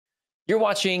You're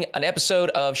watching an episode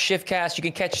of ShiftCast. You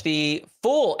can catch the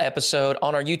full episode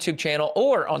on our YouTube channel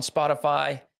or on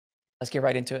Spotify. Let's get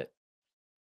right into it.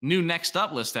 New next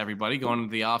up list, everybody, going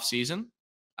into the off season.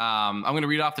 I'm going to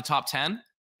read off the top 10,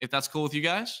 if that's cool with you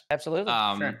guys. Absolutely.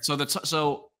 Sure.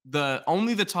 So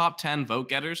only the top 10 vote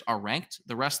getters are ranked.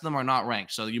 The rest of them are not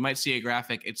ranked. So you might see a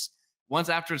graphic. It's once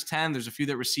after it's 10, there's a few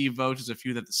that receive votes. There's a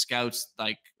few that the scouts,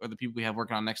 or the people we have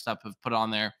working on next up, have put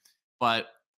on there. But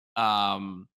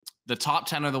the top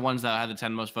 10 are the ones that had the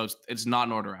 10 most votes. It's not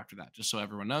in order after that, just so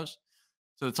everyone knows.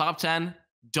 So the top 10,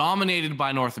 dominated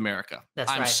by North America. That's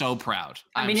right. I'm so proud.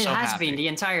 I mean, it so has happy. been the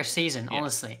entire season,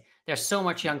 honestly. There's so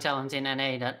much young talent in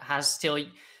NA that has still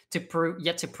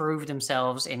yet to prove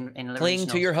themselves in the Cling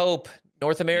regionals. to your hope.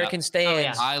 North American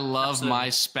stands. Oh, I love my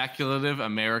speculative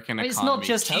American economy. It's not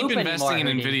just Keep hope investing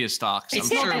anymore, in Rudy. Nvidia stocks.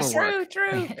 It's I'm sure it'll work.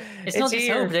 True. It's not just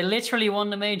hope. They literally won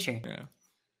the major.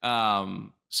 Yeah.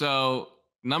 So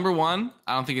number one,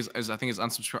 I think it's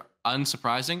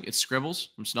unsurprising. It's Scribbles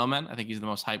from Snowmen. I think he's the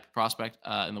most hyped prospect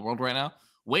in the world right now.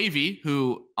 Wavy,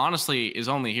 who honestly is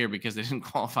only here because they didn't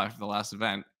qualify for the last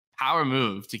event. Power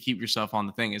move to keep yourself on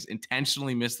the thing is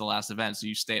intentionally miss the last event, so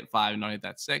you stay at 5 and not at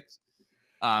that 6.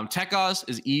 Tekos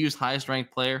is EU's highest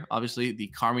ranked player, obviously the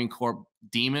Carmine Corp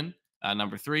Demon,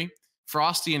 number 3.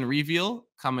 Frosty and Reveal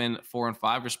come in 4 and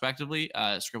 5 respectively.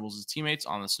 Scribbles' teammates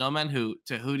on the Snowmen, who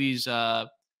to Hootie's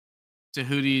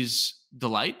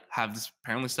delight have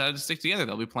apparently decided to stick together.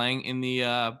 They'll be playing in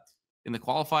the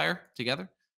qualifier together.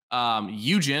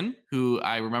 Eugen, who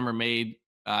I remember made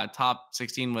top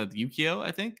 16 with Yukio,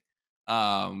 I think,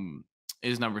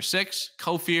 is number 6.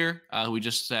 Kofir, who we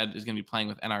just said is going to be playing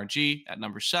with NRG at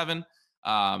number 7.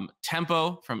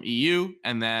 Tempo from EU,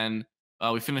 and then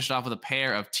we finished off with a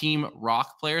pair of Team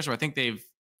Rock players, or I think they've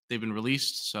been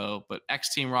released. So, but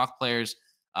ex-Team Rock players,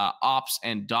 Ops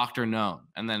and Dr. Known.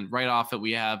 And then right off it,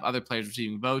 we have other players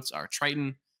receiving votes are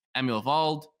Triton, Emil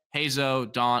Vald,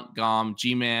 Hazo, Daunt, Gom,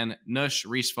 G-Man, Nush,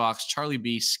 Reese Fox, Charlie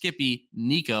B, Skippy,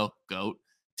 Nico, Goat,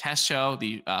 Tesho,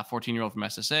 the 14-year-old from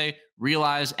SSA,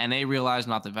 Realize, NA Realize,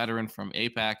 not the veteran from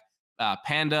APAC,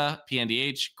 Panda,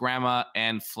 PNDH, Grandma,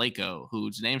 and Flaco,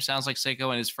 whose name sounds like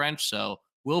Seiko and is French, so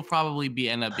will probably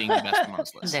end up being the best one on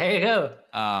this list. There you go.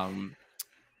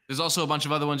 There's also a bunch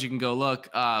of other ones you can go look.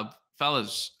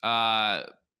 Fellas,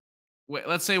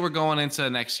 let's say we're going into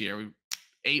next year.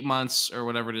 8 months or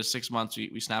whatever it is, 6 months,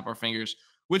 we snap our fingers.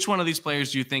 Which one of these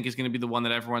players do you think is going to be the one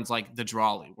that everyone's like the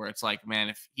Drawley, where it's like, man,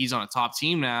 if he's on a top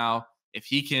team now, if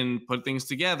he can put things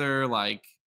together, like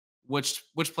which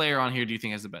player on here do you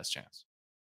think has the best chance?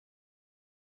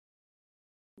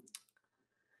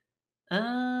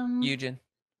 Eugen.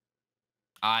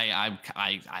 I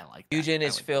like that. Eugen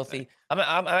is filthy.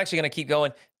 I'm actually going to keep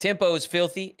going. Tempo is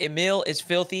filthy. Emil is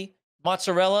filthy.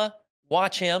 Mozzarella,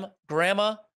 watch him.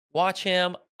 Grandma, watch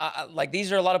him. Like,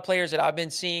 these are a lot of players that I've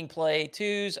been seeing play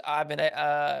twos. I've been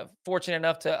fortunate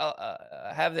enough to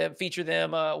have them feature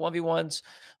them 1v1s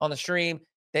on the stream.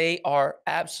 They are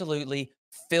absolutely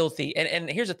filthy. And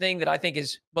here's the thing that I think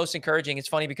is most encouraging. It's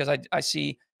funny because I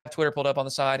see Twitter pulled up on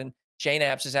the side, and Jane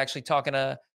Apps is actually talking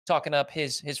up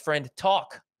his friend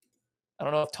Talk. I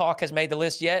don't know if Talk has made the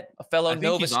list yet. A fellow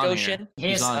Nova Scotian.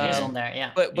 He's on there,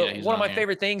 yeah. But one of my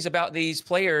favorite things about these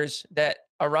players that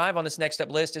arrive on this next up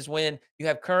list is when you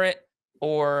have current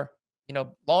or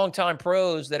longtime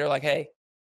pros that are like, hey,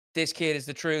 this kid is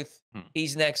the truth.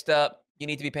 He's next up. You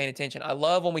need to be paying attention. I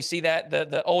love when we see that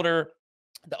the older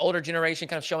generation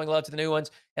kind of showing love to the new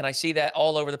ones, and I see that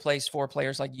all over the place for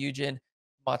players like Eugen,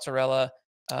 Mozzarella.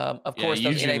 Of course,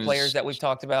 those NA players that we've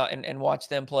talked about and watched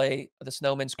them play the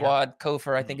Snowman squad. Yeah.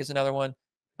 Kofer, I think, is another one.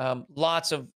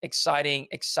 Lots of exciting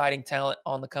talent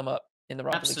on the come up in the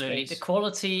Rocket League space. Absolutely. The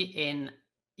quality in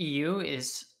EU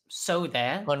is so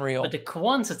there. Unreal. But the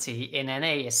quantity in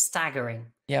NA is staggering.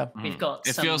 Yeah. We've got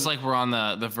It feels like we're on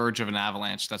the verge of an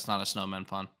avalanche. That's not a Snowman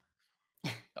pun.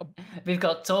 We've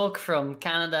got Talk from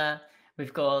Canada.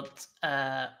 We've got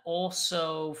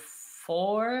also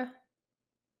 4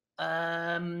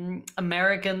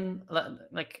 American,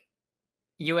 like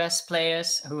US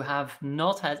players who have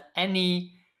not had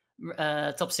any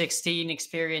top 16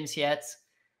 experience yet.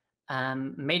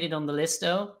 Made it on the list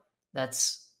though.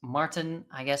 That's Martin,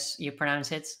 I guess you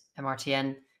pronounce it,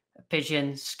 MRTN,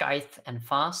 Pigeon, Scythe, and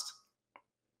Fast.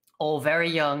 All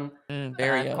very young,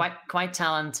 very young. quite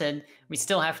talented. We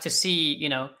still have to see,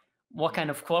 what kind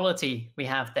of quality we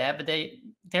have there, but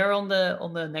they're on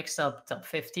the next up top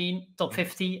 50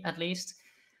 at least.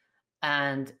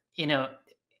 And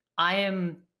I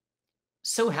am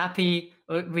so happy.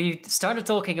 We started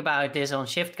talking about this on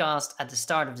ShiftCast at the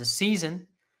start of the season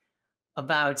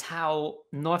about how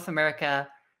North America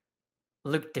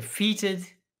looked defeated,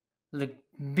 looked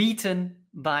beaten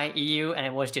by EU, and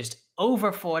it was just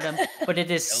over for them. But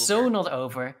it is so not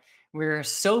over. We're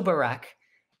so Barack.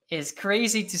 It's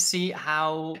crazy to see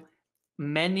how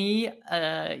many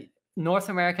North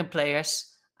American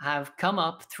players have come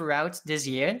up throughout this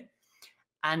year,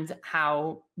 and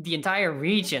how the entire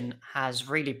region has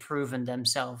really proven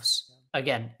themselves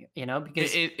again,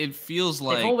 because it feels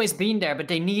like they've always been there, but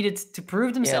they needed to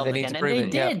prove themselves again, and they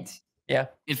did. Yeah.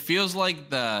 It feels like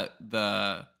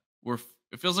it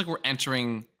feels like we're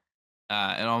entering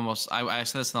and almost I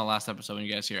said this in the last episode when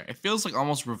you guys here. It feels like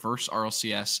almost reverse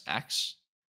RLCS X,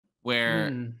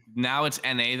 where now it's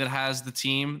NA that has the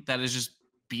team that is just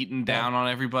beaten down on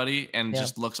everybody and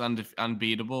just looks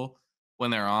unbeatable when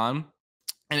they're on.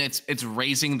 And it's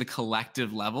raising the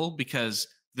collective level because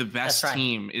the best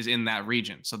team is in that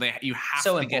region. So you have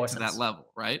to get to that level,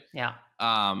 right? Yeah.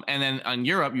 And then on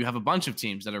Europe, you have a bunch of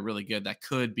teams that are really good that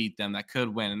could beat them, that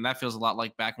could win. And that feels a lot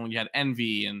like back when you had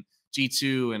Envy and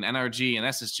G2 and NRG and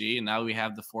SSG. And now we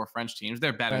have the 4 French teams.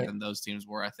 They're better than those teams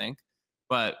were, I think.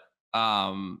 But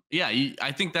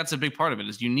I think that's a big part of it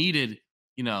is you needed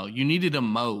a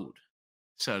mode,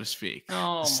 so to speak,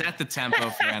 to set the tempo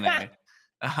for NA.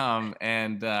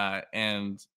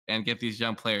 And get these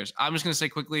young players. I'm just going to say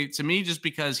quickly, to me, just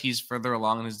because he's further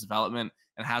along in his development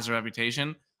and has a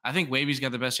reputation, I think Wavy's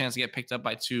got the best chance to get picked up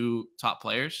by 2 top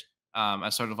players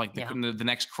as sort of like the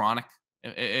next Chronic,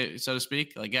 so to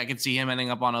speak. Like I could see him ending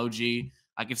up on OG.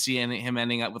 I could see him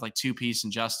ending up with like 2Piece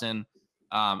and Justin.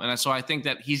 And so I think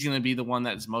that he's going to be the one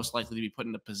that is most likely to be put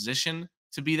in a position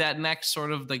to be that next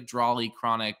sort of like Drawly,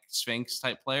 Chronic, Sphinx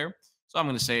type player. So I'm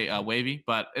going to say Wavy,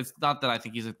 but it's not that I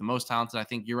think he's like the most talented. I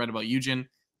think you're right about Eugen.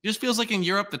 It just feels like in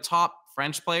Europe, the top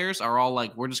French players are all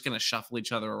like, we're just going to shuffle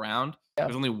each other around. Yeah.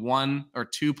 There's only 1 or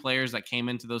 2 players that came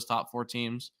into those top 4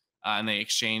 teams, and they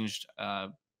exchanged.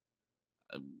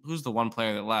 Who's the one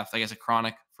player that left? I guess a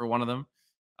Chronic for one of them.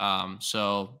 I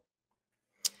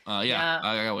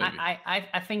got Wavy.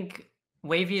 I think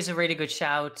Wavy is a really good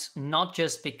shout, not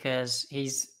just because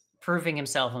he's proving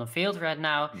himself on the field right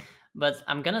now. But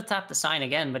I'm gonna tap the sign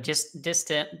again, but just this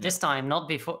time, not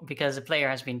because a player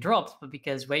has been dropped, but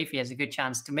because Wavy has a good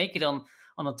chance to make it on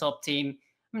a top team.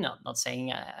 I'm not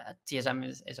saying TSM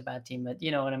is a bad team, but you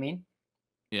know what I mean.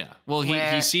 Yeah. Well,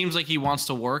 he seems like he wants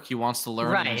to work, he wants to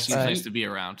learn, and he seems nice to be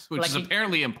around, which is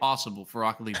apparently impossible for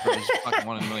Rocket League players. Fucking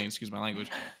 1 in a million, excuse my language.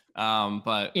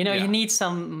 But you need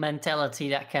some mentality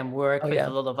that can work with a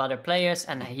lot of other players,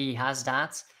 and he has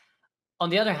that. On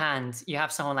the other hand, you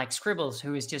have someone like Scribbles,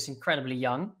 who is just incredibly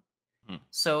young.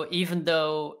 So even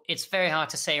though it's very hard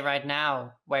to say right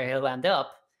now where he'll end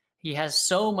up, he has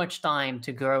so much time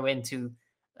to grow into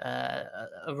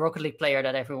a Rocket League player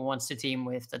that everyone wants to team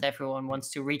with, that everyone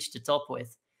wants to reach the top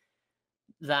with.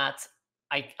 That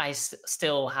I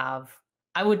still have.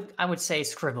 I would say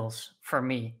Scribbles for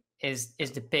me is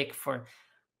the pick for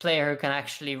player who can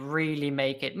actually really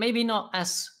make it. Maybe not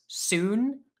as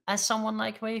soon as someone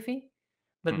like Wavy,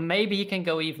 but maybe he can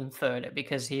go even further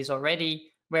because he's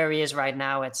already where he is right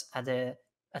now at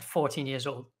 14 years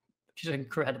old, which is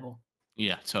incredible.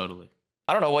 Yeah, totally.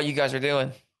 I don't know what you guys are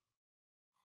doing.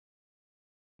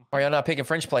 Are y'all not picking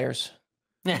French players?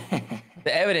 The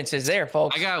evidence is there,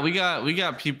 folks. We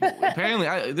got people.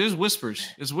 Apparently, there's whispers.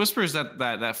 There's whispers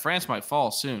that France might fall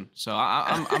soon. So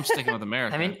I'm sticking with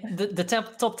America. I mean, the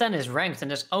top 10 is ranked, and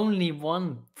there's only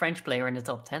 1 French player in the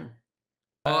top 10.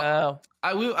 Well,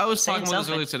 I was talking about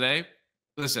this earlier today.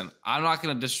 Listen, I'm not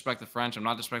going to disrespect the French. I'm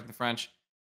not disrespecting the French.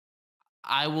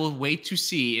 I will wait to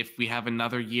see if we have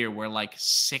another year where like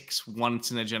 6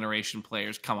 once-in-a-generation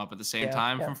players come up at the same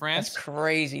time from France. That's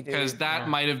crazy, dude. Because that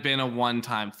might have been a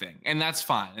one-time thing. And that's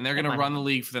fine. And they're going to run the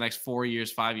league for the next 4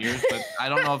 years, 5 years. But I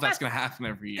don't know if that's going to happen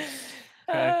every year.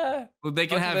 Okay? Well, they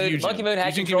can have Eugen. Monkey Moon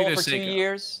had control for 2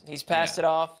 years. He's passed it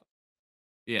off.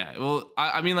 Yeah, well,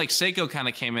 I mean, like Seiko kind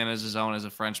of came in as his own as a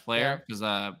French player because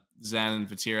Zen and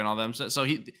Fatir and all them. So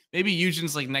maybe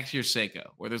Eugen's like next year's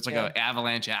Seiko, where there's like an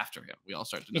avalanche after him. We all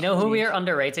start to know. You know who we are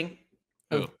underrating?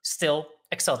 Who? Still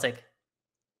Exotic.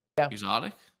 Yeah.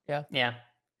 Exotic? Yeah.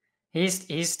 He's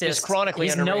just chronically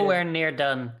he's underrated. nowhere near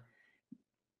done.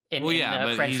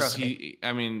 But French he's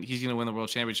going to win the world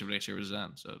championship next year with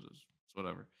Zen. So it's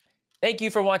whatever. Thank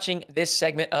you for watching this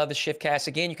segment of the ShiftCast.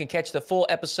 Again, you can catch the full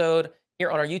episode here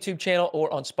on our YouTube channel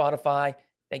or on Spotify.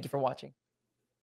 Thank you for watching.